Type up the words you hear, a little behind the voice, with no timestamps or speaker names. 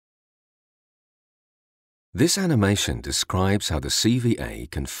This animation describes how the CVA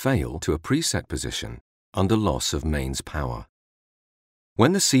can fail to a preset position under loss of mains power.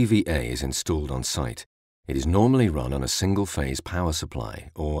 When the CVA is installed on site, it is normally run on a single-phase power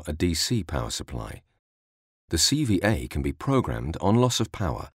supply or a DC power supply. The CVA can be programmed on loss of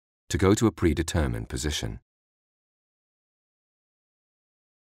power to go to a predetermined position.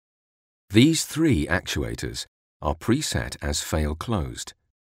 These three actuators are preset as fail-closed,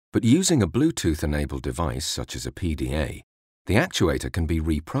 but using a Bluetooth-enabled device such as a PDA, the actuator can be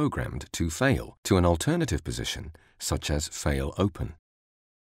reprogrammed to fail to an alternative position such as fail-open.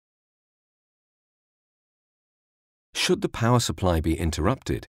 Should the power supply be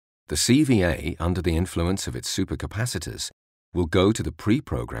interrupted, the CVA, under the influence of its supercapacitors, will go to the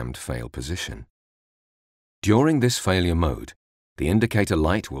pre-programmed fail position. During this failure mode, the indicator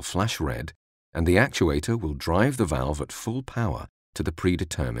light will flash red and the actuator will drive the valve at full power to the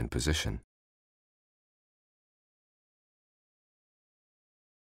predetermined position.